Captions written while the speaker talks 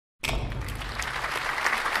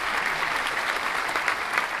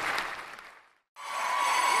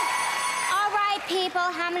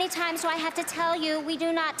how many times do I have to tell you we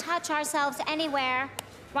do not touch ourselves anywhere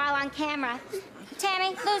while on camera?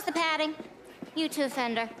 Tammy, lose the padding. You too,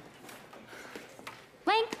 Fender.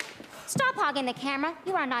 Link, stop hogging the camera.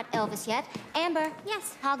 You are not Elvis yet. Amber.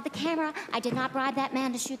 Yes. Hog the camera. I did not bribe that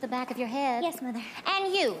man to shoot the back of your head. Yes, Mother.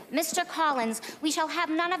 And you, Mr. Collins, we shall have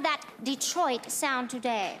none of that Detroit sound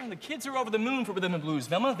today. And the kids are over the moon for rhythm and blues,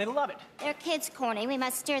 Velma. They love it. They're kids, Corny. We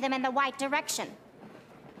must steer them in the right direction.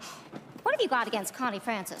 What have you got against Connie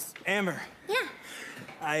Francis? Amber. Yeah.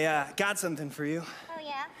 I got something for you. Oh,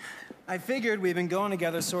 yeah? I figured we've been going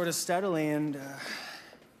together sort of steadily, and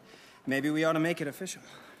maybe we ought to make it official.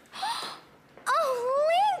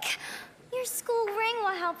 Oh, Link! Your school ring,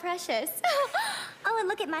 well, how precious. Oh, and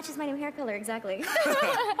look, it matches my new hair color exactly.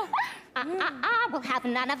 We'll have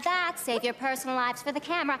none of that. Save your personal lives for the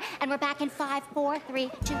camera. And we're back in 5, 4,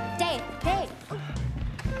 3, 2, Dave.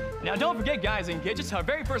 Now, don't forget, guys and gidgets, our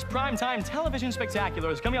very first primetime television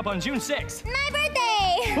spectacular is coming up on June 6th. My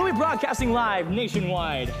birthday! We'll be broadcasting live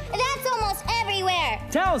nationwide. That's almost everywhere.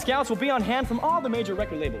 Talent scouts will be on hand from all the major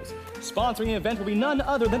record labels. Sponsoring the event will be none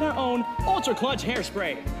other than our own Ultra Clutch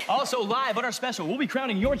Hairspray. Also live on our special, we'll be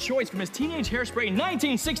crowning your choice for Miss Teenage Hairspray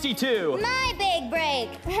 1962. My big break.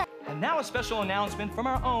 And now a special announcement from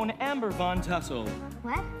our own Amber Von Tussle.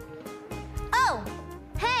 What? Oh,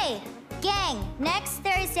 hey, gang, next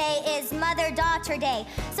Thursday is Mother-Daughter Day.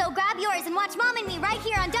 So grab yours and watch Mom and Me right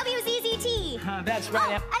here on WZZT. That's right.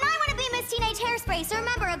 Oh, and I want to be Miss Teenage Hairspray, so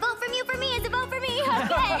remember, a vote from you for me is a vote for me,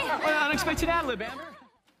 okay? Unexpected ad-lib, Amber.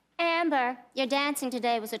 Amber, your dancing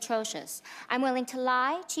today was atrocious. I'm willing to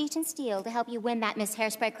lie, cheat, and steal to help you win that Miss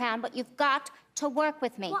Hairspray crown, but you've got to work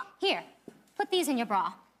with me. What? Here, put these in your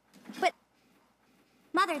bra. But,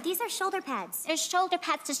 Mother, these are shoulder pads. They're shoulder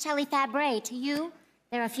pads to Shelley Fabre. To you,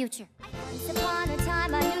 they're a future. Once upon a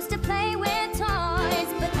time, I used to play with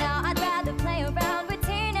toys, but now I'd rather play around with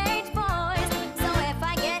teenage boys. So if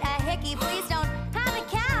I get a hickey, please don't have a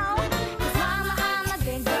cow, 'cause Mama, I'm a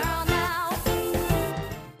big girl now.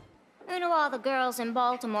 Who knew all the girls in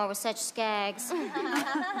Baltimore were such skags?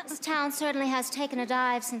 This town certainly has taken a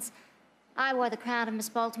dive since I wore the crown of Miss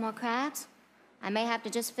Baltimore Crabs. I may have to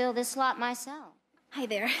just fill this slot myself. Hi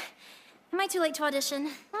there. Am I too late to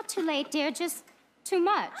audition? Not too late, dear, just too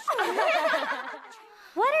much.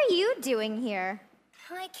 What are you doing here?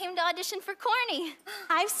 I came to audition for Corny.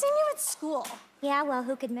 I've seen you at school. Yeah, well,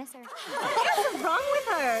 who could miss her? What's wrong with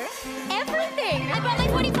her? Everything. I brought my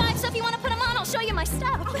 45, so if you want to put them on, I'll show you my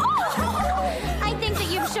stuff. I think that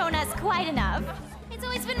you've shown us quite enough. It's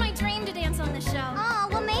always been my dream to dance on the show. Oh,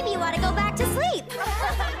 well, maybe you ought to go back to sleep.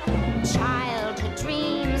 Childhood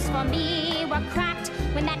dreams for me were cracked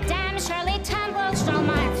when that damn Shirley Temple stole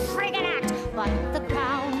my friggin' act. But the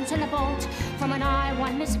crowns and the bolt from when I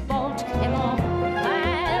won Miss Bolt in all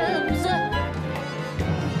labs.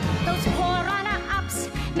 Those poor runner-ups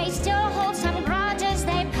may still hold some grudges.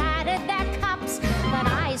 They padded their cups, but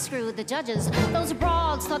I screwed the judges. Those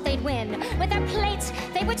broads thought they'd win. With their plates,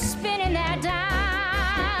 they would spin in their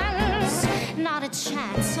dance. Not a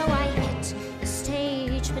chance, so I hit the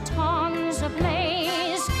stage, batons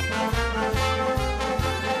ablaze.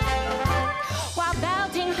 While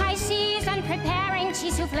belting high seas and preparing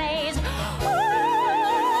cheese soufflés.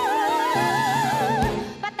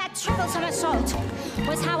 But that triple somersault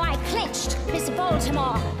was how I clinched Miss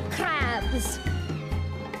Baltimore Crabs.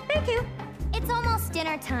 Thank you. It's almost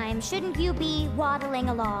dinner time. Shouldn't you be waddling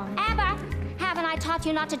along? Amber, haven't I taught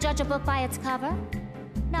you not to judge a book by its cover?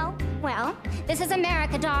 No. Well, this is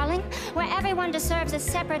America, darling, where everyone deserves a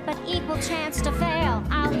separate but equal chance to fail.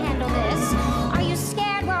 I'll handle this. Are you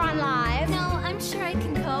scared we're on live? No, I'm sure I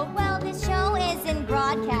can cope. Well, this show is in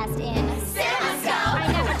broadcast in CinemaScope. I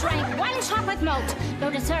never drank one chocolate malt. No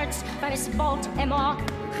desserts by Miss Baltimore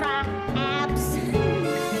Crabs.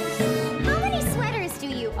 How many sweaters do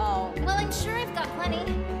you own? Well, I'm sure I've got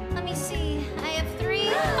plenty. Let me see. I have 3,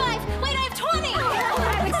 5. Wait, I have 20!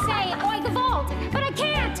 I would say oink vault, but I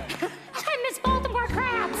can't. I'm Miss Baltimore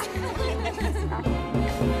Crabs.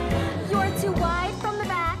 You're too wide from the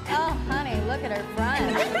back. Oh, honey, look at her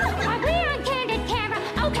front. Are we on candid camera?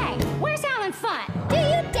 Okay, where's Alan Fun? Do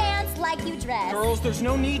you dance like you dress? Girls, there's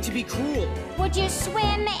no need to be cruel. Would you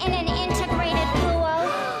swim in an integrated pool?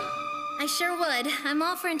 I sure would. I'm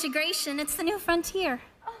all for integration. It's the new frontier.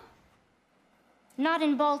 Not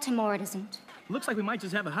in Baltimore, it isn't. Looks like we might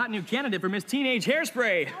just have a hot new candidate for Miss Teenage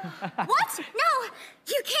Hairspray. What? No,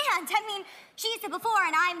 you can't. I mean, she's the before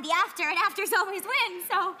and I'm the after, and afters always win,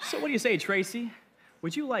 so... So what do you say, Tracy?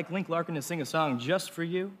 Would you like Link Larkin to sing a song just for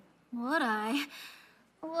you? Would I?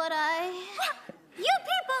 Would I? You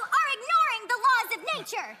people are ignoring the laws of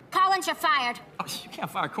teacher. Collins, you're fired. Oh, you can't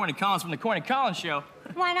fire Corny Collins from the Corny Collins show.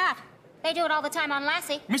 Why not? They do it all the time on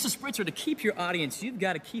Lassie. Mrs. Spritzer, to keep your audience, you've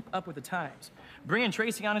got to keep up with the times. Bringing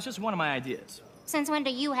Tracy on is just one of my ideas. Since when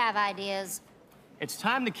do you have ideas? It's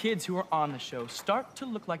time the kids who are on the show start to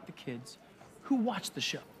look like the kids who watch the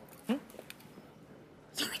show.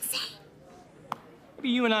 You're insane. Maybe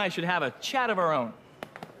you and I should have a chat of our own.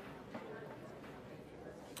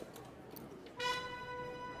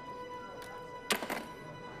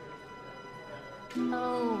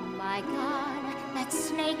 Oh my God, that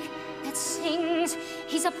snake that sings,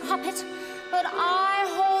 he's a puppet, but I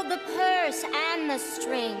hold the purse and the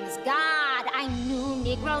strings. God, I knew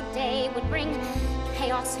Negro Day would bring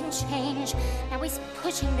chaos and change. Now he's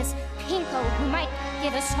pushing this pinko who might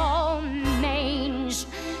give us all mange.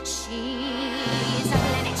 She's a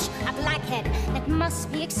blemish, a blackhead that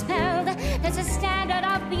must be expelled. There's a standard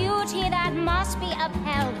of beauty that must be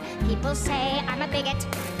upheld. People say I'm a bigot.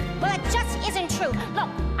 Well, it just isn't true. Look,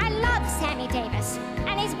 I love Sammy Davis,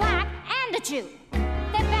 and he's black and a Jew. They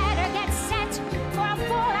better get set for a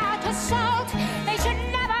full-out assault. They should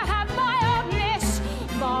never have mildness.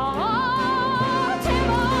 Baltimore.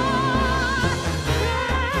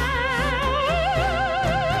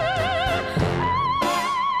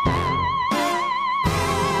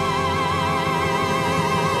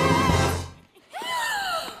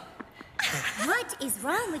 What is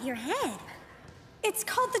wrong with your head? It's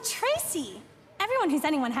called the Tracy. Everyone who's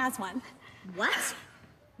anyone has one. What?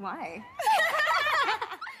 Why?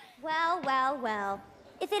 Well, well, well.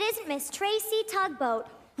 If it isn't Miss Tracy Tugboat.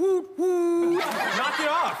 Knock it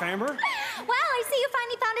off, Amber. Well, I see you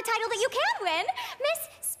finally found a title that you can win. Miss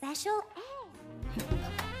Special A.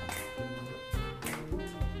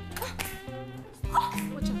 Oh,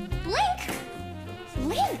 Link!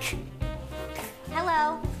 Link!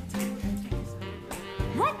 Hello.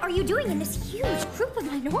 What are you doing in this huge group of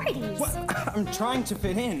minorities? What? I'm trying to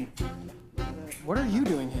fit in. What are you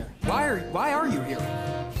doing here? Why are you here?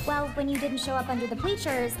 Well, when you didn't show up under the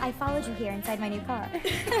bleachers, I followed you here inside my new car.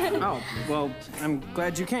 Oh, well, I'm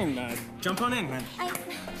glad you came. Jump on in, man.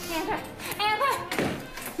 Amber,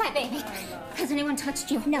 my baby. Has anyone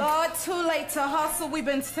touched you? No. Oh, too late to hustle. We've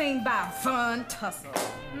been seen by Von Tussle.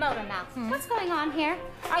 Motor Mouth. What's going on here?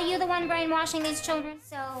 Are you the one brainwashing these children?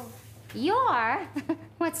 So, you're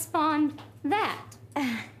what spawned that.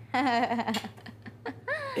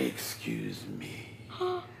 Excuse me.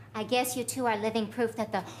 I guess you two are living proof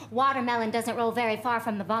that the watermelon doesn't roll very far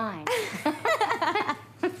from the vine.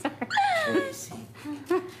 Tracy,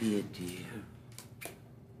 be a dear.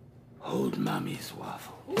 Hold Mommy's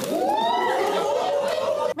waffle.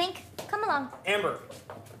 Link, come along. Amber,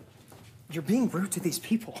 you're being rude to these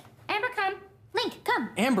people. Amber, come. Link, come.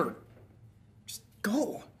 Amber, just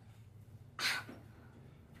go.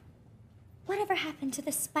 Whatever happened to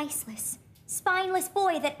the spiceless, spineless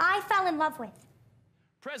boy that I fell in love with?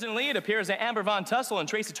 Presently, it appears that Amber Von Tussle and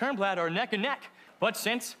Tracy Turnblad are neck and neck. But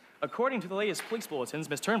since, according to the latest police bulletins,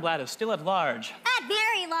 Miss Turnblad is still at large. At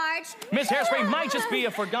very large. Miss Hairspray might just be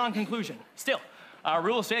a foregone conclusion. Still, our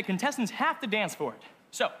rules say contestants have to dance for it.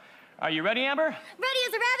 So, are you ready, Amber? Ready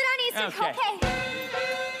as a rabbit on Easter. Okay.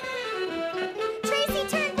 Tracy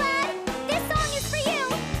Turnblad, this song is for you.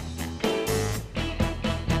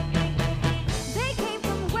 They came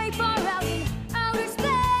from way far out in outer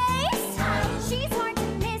space. She's hard to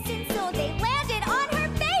miss, and so they landed on her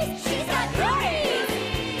face. She's got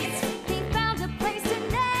cooties. They found a place to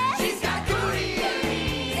nest. She's got cooties.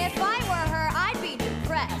 If I were her, I'd be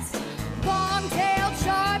depressed. Long-tailed,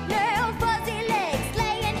 sharp-nailed, fuzzy legs,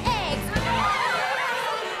 laying eggs.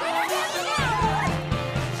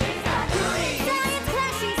 She's got cooties. Science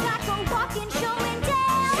class, she's got go walking, show and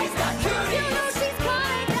tell. She's got cooties. You know she's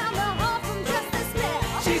coming down the hall from just the smell.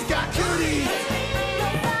 She's got cooties.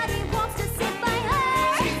 Nobody wants to sit by her.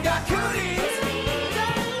 She's got cooties.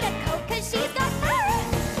 Don't need a coat 'cause she's got fur.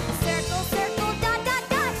 Circle, circle, dot, dot,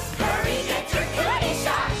 dot. Hurry, get your cootie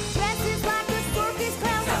shot. Dresses like a circus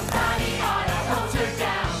clown. Somebody ought to hold her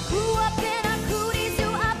down. Grew up in a cootie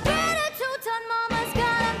zoo. I bet a two-ton mama's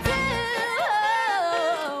got 'em too.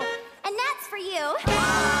 And that's for you.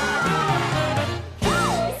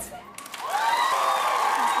 Yes!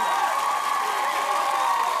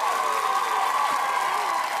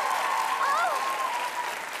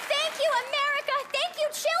 Thank you, America! Thank you,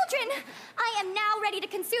 children! I am now ready to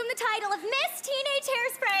consume the title of Miss Teenage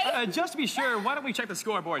Hairspray. Just to be sure, why don't we check the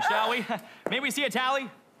scoreboard, shall we? May we see a tally?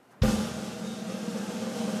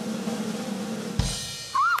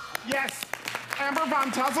 Yes, Amber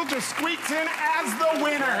Von Tussle just squeaks in as the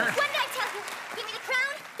winner. What did I tell you? Give me the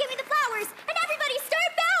crown, give me the flowers, and everybody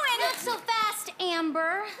start bowing! Not so fast,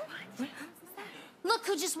 Amber. Look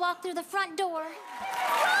Look who just walked through the front door. Wrong!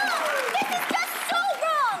 This is just so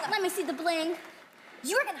wrong! Let me see the bling.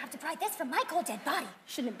 You're gonna have to pry this from my cold dead body.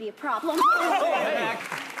 Shouldn't be a problem.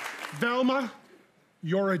 Velma,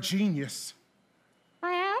 you're a genius.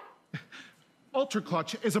 I am? Ultra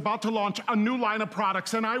Clutch is about to launch a new line of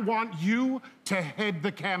products, and I want you to head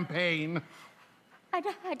the campaign. I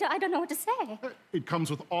don't know what to say. It comes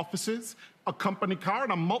with offices, a company car,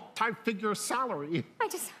 and a multi-figure salary.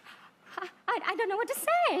 I don't know what to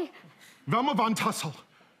say. Velma Von Tussle,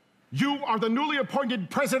 you are the newly appointed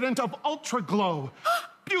president of Ultra Glow,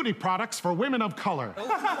 beauty products for women of color.